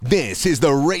This is the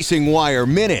RacingWire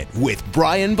Minute with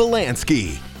Brian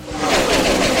Belansky.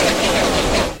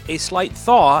 A slight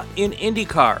thaw in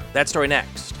IndyCar. That story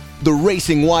next. The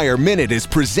RacingWire Minute is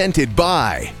presented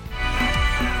by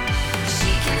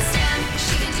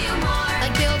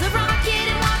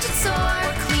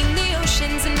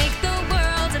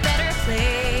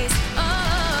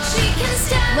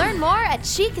Learn more at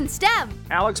She Can STEM.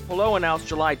 Alex Palou announced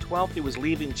July 12th he was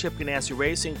leaving Chip Ganassi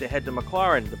Racing to head to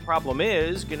McLaren. The problem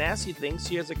is, Ganassi thinks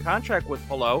he has a contract with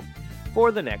Palou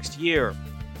for the next year.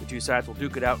 The two sides will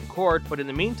duke it out in court, but in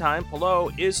the meantime, Palou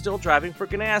is still driving for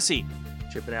Ganassi.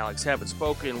 Chip and Alex haven't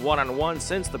spoken one-on-one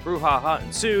since the brouhaha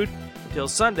ensued, until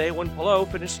Sunday when Palou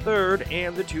finished third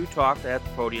and the two talked at the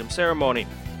podium ceremony.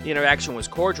 The interaction was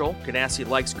cordial. Ganassi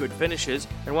likes good finishes,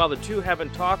 and while the two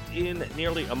haven't talked in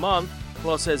nearly a month,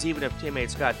 Palou says even if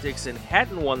teammate Scott Dixon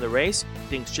hadn't won the race, he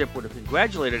thinks Chip would have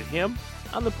congratulated him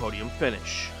on the podium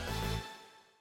finish.